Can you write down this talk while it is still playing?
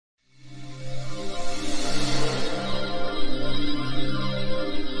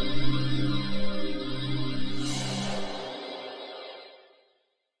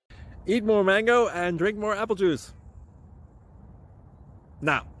Eat more mango and drink more apple juice.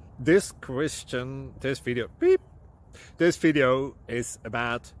 Now, this video is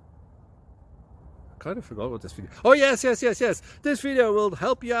about... I kind of forgot what this video... Oh, yes. This video will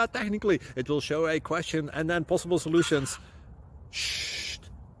help you out technically. It will show a question and then possible solutions. Shh.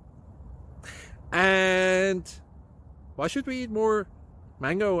 And why should we eat more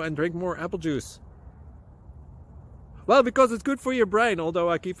mango and drink more apple juice? Well, because it's good for your brain, although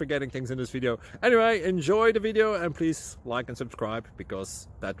I keep forgetting things in this video. Anyway, enjoy the video and please like and subscribe, because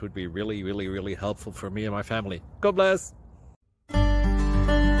that would be really helpful for me and my family. God bless!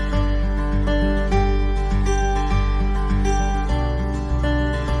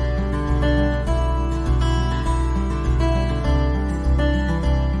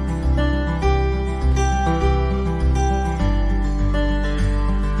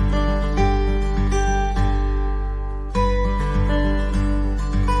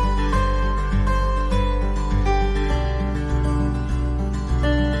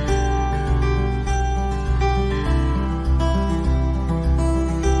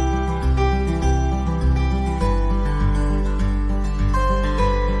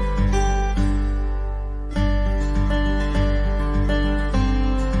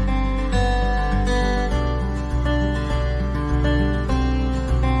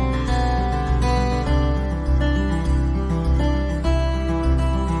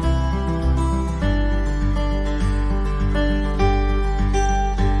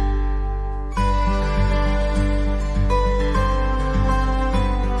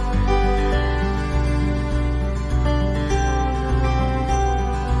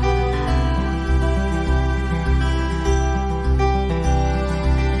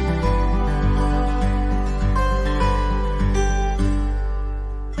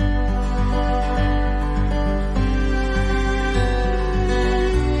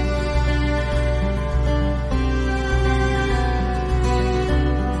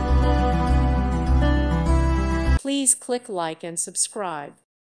 Please click like and subscribe.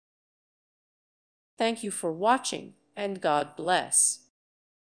 Thank you for watching, and God bless.